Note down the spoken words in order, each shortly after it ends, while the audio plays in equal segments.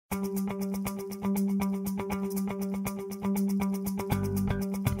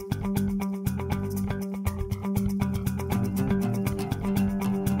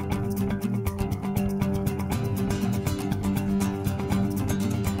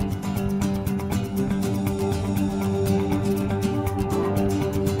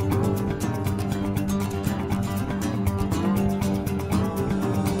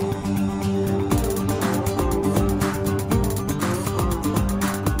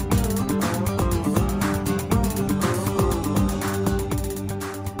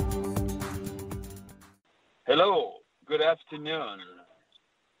Hello, good afternoon,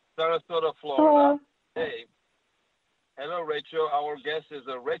 Sarasota, Hello. Florida. Hey, hello, Rachel. Our guest is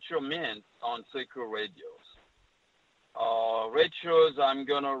Rachel Mintz on Seco Radios. Rachel, I'm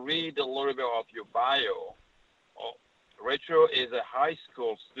going to read a little bit of your bio. Uh, Rachel is a high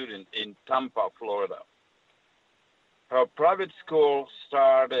school student in Tampa, Florida. Her private school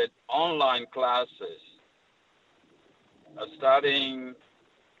started online classes starting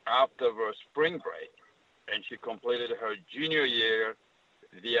after the spring break, and she completed her junior year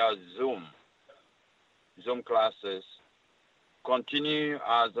via Zoom classes, continue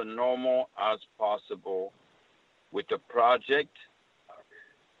as normal as possible with a project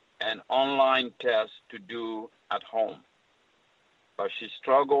and online test to do at home. But she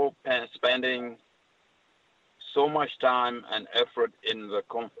struggled spending so much time and effort in the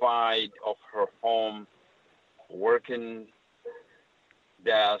confines of her home working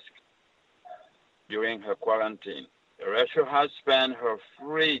desk during her quarantine. Rachel has spent her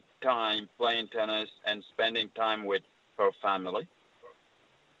free time playing tennis and spending time with her family,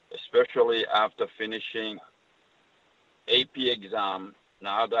 especially after finishing AP exam.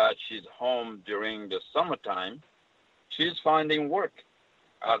 Now that she's home during the summertime, she's finding work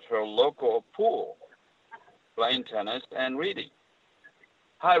at her local pool, playing tennis and reading.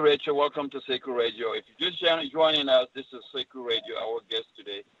 Hi, Rachel. Welcome to Seco Radio. If you're just joining us, this is Seco Radio. Our guest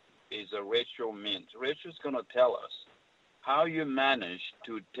today is Rachel Mintz. Rachel's going to tell us how you managed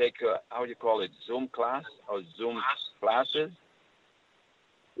to take Zoom class or Zoom classes?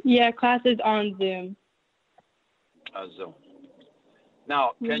 Yeah, classes on Zoom. Zoom.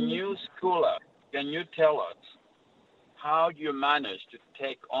 Now, can you tell us how you managed to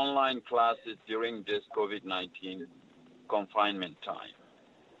take online classes during this COVID-19 confinement time?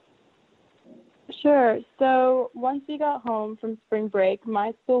 Sure. So once we got home from spring break,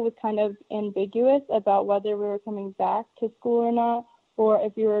 my school was kind of ambiguous about whether we were coming back to school or not, or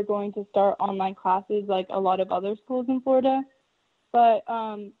if we were going to start online classes like a lot of other schools in Florida. But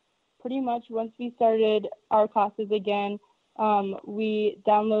pretty much once we started our classes again, we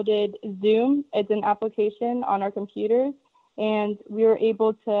downloaded Zoom. It's an application on our computers, and we were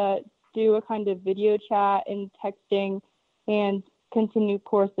able to do a kind of video chat and texting and continue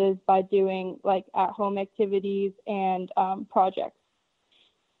courses by doing like at-home activities and projects.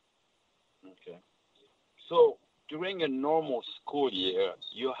 Okay. So during a normal school year,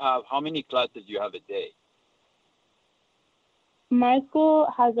 how many classes you have a day? My school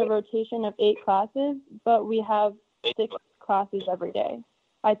has a rotation of 8 classes, but we have 6 classes every day.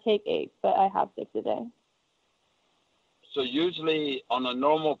 I take 8, but I have 6 a day. So usually on a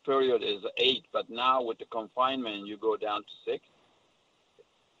normal period is 8, but now with the confinement, you go down to 6?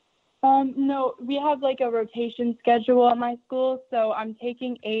 No, we have like a rotation schedule at my school, so I'm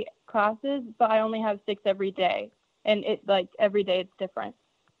taking 8 classes, but I only have 6 every day, and every day it's different.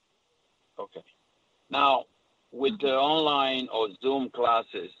 Okay. Now, with the online or Zoom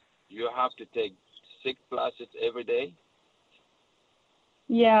classes, you have to take 6 classes every day?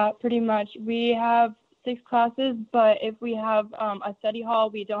 Yeah, pretty much. We have 6 classes, but if we have a study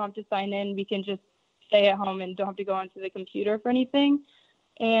hall, we don't have to sign in. We can just stay at home and don't have to go onto the computer for anything.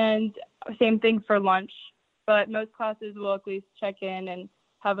 And same thing for lunch, but most classes will at least check in and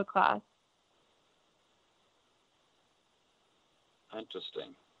have a class.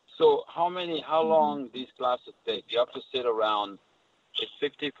 Interesting. So how long these classes take? You have to sit around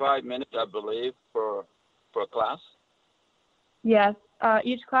 55 minutes, I believe, per class? Yes,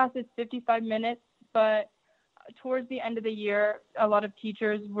 each class is 55 minutes, but towards the end of the year, a lot of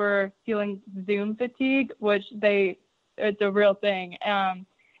teachers were feeling Zoom fatigue, which it's a real thing,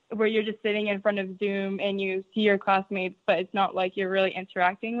 where you're just sitting in front of Zoom and you see your classmates, but it's not like you're really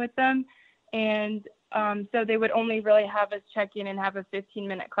interacting with them. And so they would only really have us check in and have a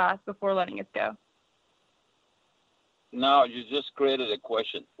 15-minute class before letting us go. Now, you just created a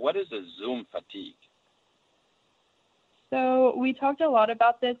question. What is a Zoom fatigue? So we talked a lot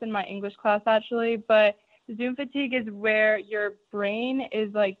about this in my English class, actually, but Zoom fatigue is where your brain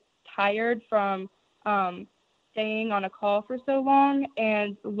is like tired from staying on a call for so long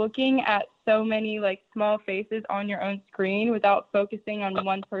and looking at so many like small faces on your own screen without focusing on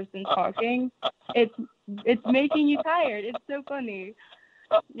one person talking, it's making you tired. It's so funny.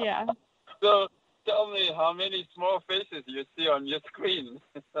 Yeah. So tell me how many small faces you see on your screen.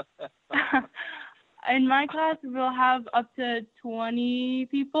 In my class, we'll have up to 20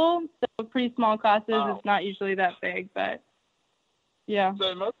 people, so pretty small classes. Wow. It's not usually that big, but yeah. So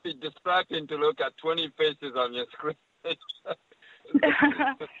it must be distracting to look at 20 faces on your screen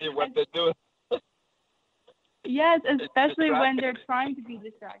to see what they do. Yes, especially when they're trying to be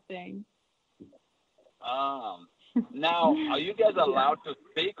distracting. Now, are you guys allowed to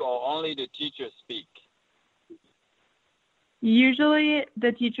speak or only the teachers speak? Usually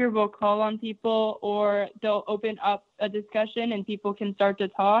the teacher will call on people or they'll open up a discussion and people can start to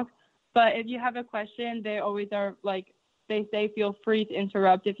talk. But if you have a question, they always are like, they say feel free to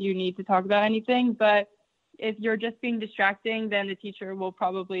interrupt if you need to talk about anything. But if you're just being distracting, then the teacher will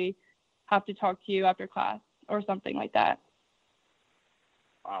probably have to talk to you after class or something like that.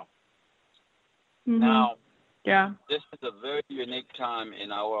 Wow. Mm-hmm. Now, yeah, this is a very unique time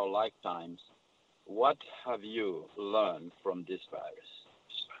in our lifetimes. What have you learned from this virus?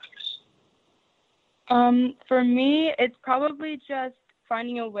 For me, it's probably just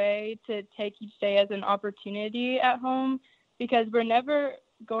finding a way to take each day as an opportunity at home, because we're never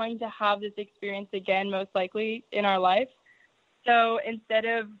going to have this experience again, most likely in our life. So instead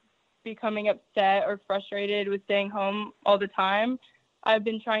of becoming upset or frustrated with staying home all the time, I've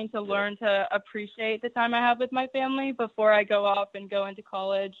been trying to learn to appreciate the time I have with my family before I go off and go into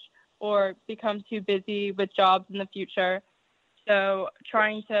college or become too busy with jobs in the future. So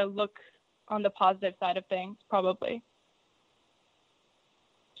trying to look on the positive side of things, probably.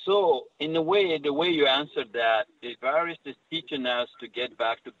 So in a way, the way you answered that, the virus is teaching us to get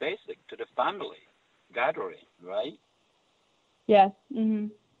back to basic, to the family gathering, right? Yes. Mm-hmm.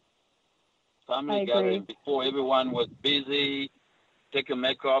 Family gathering. Before, everyone was busy, take a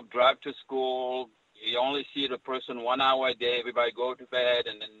makeup, drive to school. You only see the person 1 hour a day. Everybody go to bed,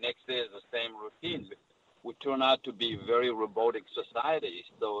 and then next day is the same routine. We turn out to be very robotic society.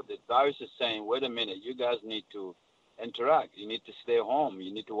 So the virus is saying, wait a minute, you guys need to interact. You need to stay home.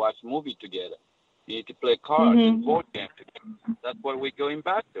 You need to watch movie together. You need to play cards and board games together. That's what we're going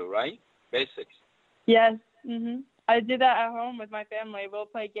back to, right? Basics. Yes. Mm-hmm. I do that at home with my family. We'll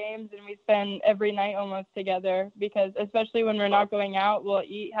play games and we spend every night almost together, because especially when we're not going out, we'll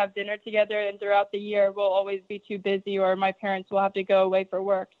eat, have dinner together, and throughout the year we'll always be too busy or my parents will have to go away for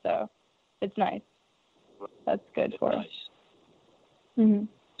work. So it's nice. That's good for us. Mm-hmm.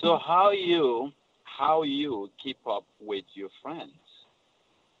 So how you keep up with your friends?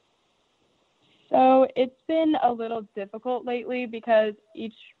 So it's been a little difficult lately because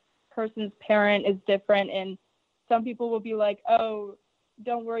each person's parent is different, and some people will be like, oh,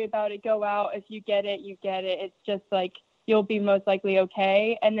 don't worry about it, go out, if you get it, you get it, it's just like you'll be most likely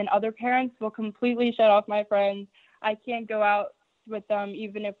okay. And then other parents will completely shut off my friends. I can't go out with them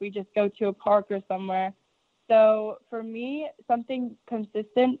even if we just go to a park or somewhere. So for me, something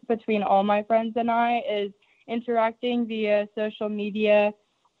consistent between all my friends and I is interacting via social media,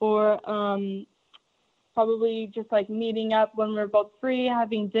 or probably just like meeting up when we're both free,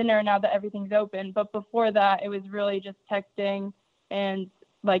 having dinner now that everything's open. But before that, it was really just texting and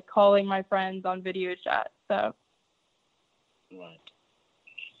like calling my friends on video chat. So. Right.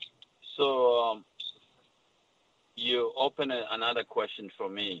 So you open another question for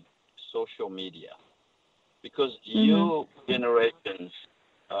me, social media. Because you generations,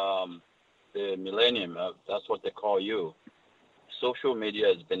 the millennium, that's what they call you, social media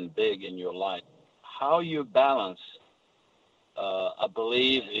has been big in your life. How you balance, I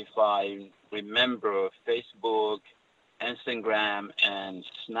believe if I remember, Facebook, Instagram, and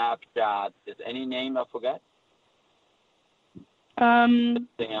Snapchat, is any name I forgot?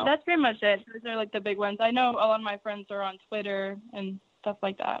 That's pretty much it. Those are like the big ones. I know a lot of my friends are on Twitter and stuff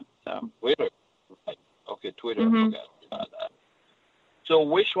like that. So Twitter, right. Okay, Twitter, I forgot about that. So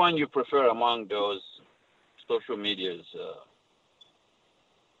which one you prefer among those social medias?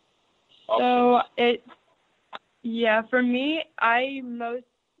 So for me, I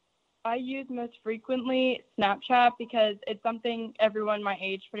use most frequently Snapchat, because it's something everyone my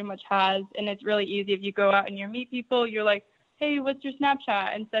age pretty much has, and it's really easy. If you go out and you meet people, you're like, hey, what's your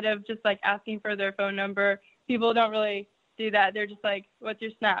Snapchat? Instead of just like asking for their phone number. People don't really do that. They're just like, what's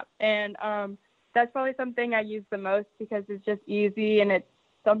your Snap? And that's probably something I use the most, because it's just easy, and it's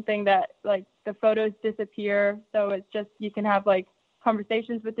something that like the photos disappear. So it's just, you can have like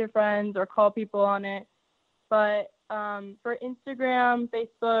conversations with your friends or call people on it. But for Instagram,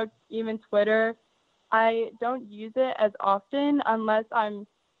 Facebook, even Twitter, I don't use it as often unless I'm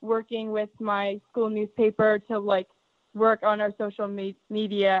working with my school newspaper to like work on our social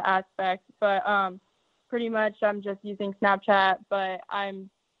media aspect. But pretty much I'm just using Snapchat, but I'm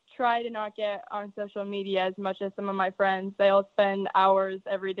try to not get on social media as much as some of my friends. They'll spend hours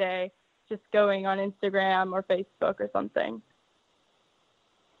every day just going on Instagram or Facebook or something.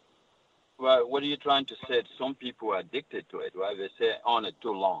 Well, what are you trying to say? Some people are addicted to it, right? They stay on it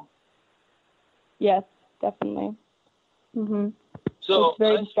too long. Yes, definitely. Mhm. So it's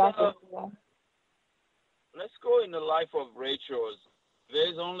very distracting. Let's go in the life of Rachel.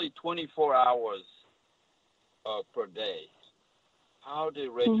 There's only 24 hours per day. How did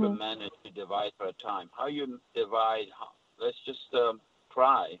Rachel manage to divide her time? How you divide? Let's just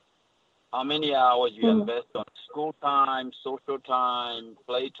try. How many hours you invest on school time, social time,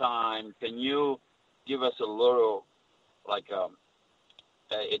 play time? Can you give us a little, like a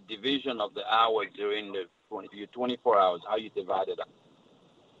division of the hours during your 24 hours, how you divide it up?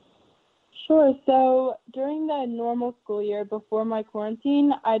 Sure. So during the normal school year before my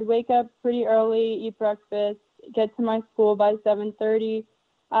quarantine, I'd wake up pretty early, eat breakfast, get to my school by 7:30,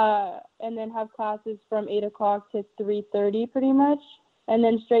 and then have classes from 8 o'clock to 3:30 pretty much. And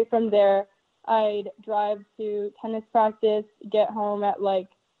then straight from there, I'd drive to tennis practice, get home at like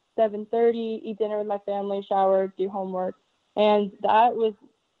 7:30, eat dinner with my family, shower, do homework. And that was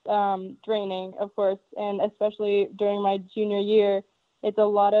draining, of course. And especially during my junior year, it's a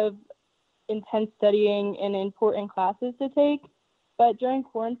lot of intense studying and important classes to take. But during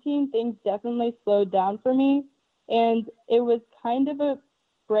quarantine, things definitely slowed down for me. And it was kind of a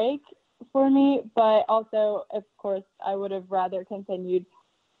break for me, but also, of course, I would have rather continued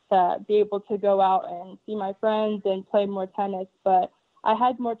to be able to go out and see my friends and play more tennis. But I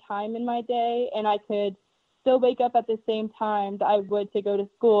had more time in my day, and I could still wake up at the same time that I would to go to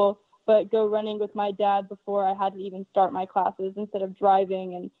school, but go running with my dad before I had to even start my classes instead of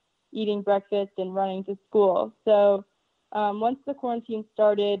driving and eating breakfast and running to school. So once the quarantine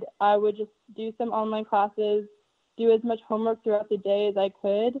started, I would just do some online classes, do as much homework throughout the day as I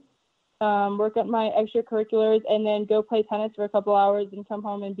could, work on my extracurriculars, and then go play tennis for a couple hours and come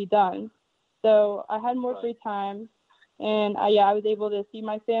home and be done. So I had more free time, and I was able to see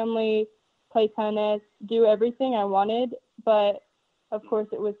my family, play tennis, do everything I wanted, but of course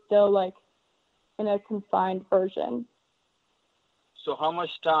it was still like in a confined version. So how much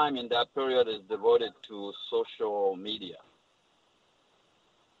time in that period is devoted to social media?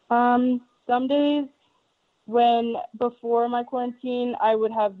 Some days before my quarantine, I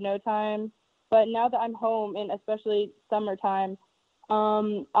would have no time. But now that I'm home, and especially summertime,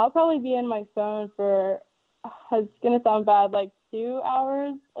 I'll probably be on my phone for, it's going to sound bad, like 2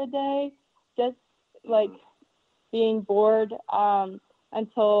 hours a day, just like being bored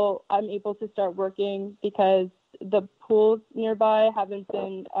until I'm able to start working, because the pools nearby haven't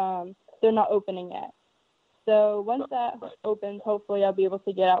been, they're not opening yet. So once that opens, hopefully I'll be able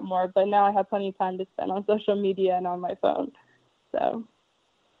to get out more. But now I have plenty of time to spend on social media and on my phone. So.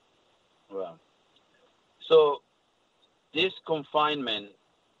 Well, so this confinement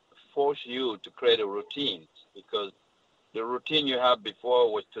forced you to create a routine, because the routine you had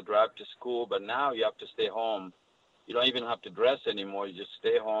before was to drive to school, but now you have to stay home. You don't even have to dress anymore. You just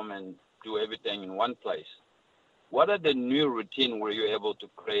stay home and do everything in one place. What are the new routine were you able to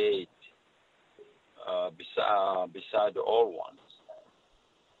create beside the old ones?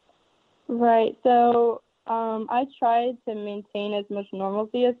 Right. So I tried to maintain as much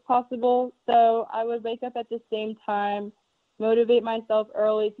normalcy as possible. So I would wake up at the same time, motivate myself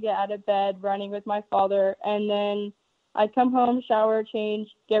early to get out of bed, running with my father, and then I'd come home, shower, change,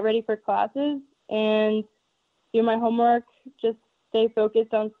 get ready for classes, and do my homework, just stay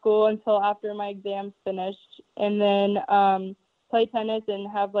focused on school until after my exams finished, and then play tennis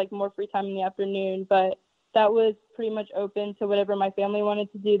and have like more free time in the afternoon. But that was pretty much open to whatever my family wanted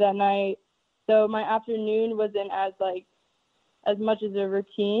to do that night. So my afternoon wasn't as much as a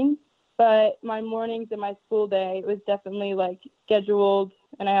routine, but my mornings and my school day was definitely like scheduled,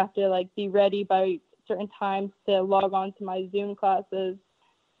 and I have to like be ready by certain times to log on to my Zoom classes.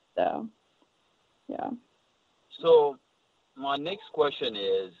 So, yeah. So my next question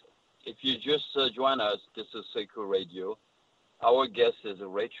is, if you just join us, this is Sekou Radio. Our guest is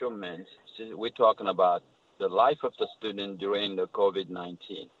Rachel Mintz. We're talking about the life of the student during the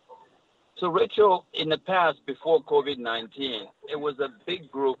COVID-19. So Rachel, in the past, before COVID-19, it was a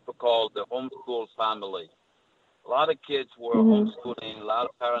big group called the homeschool family. A lot of kids were homeschooling. A lot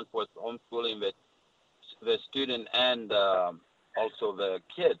of parents were homeschooling the student and also the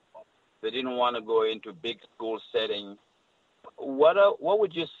kid. They didn't want to go into big school setting what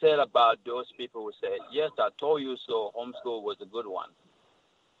would you say about those people who say, yes, I told you so, homeschool was a good one?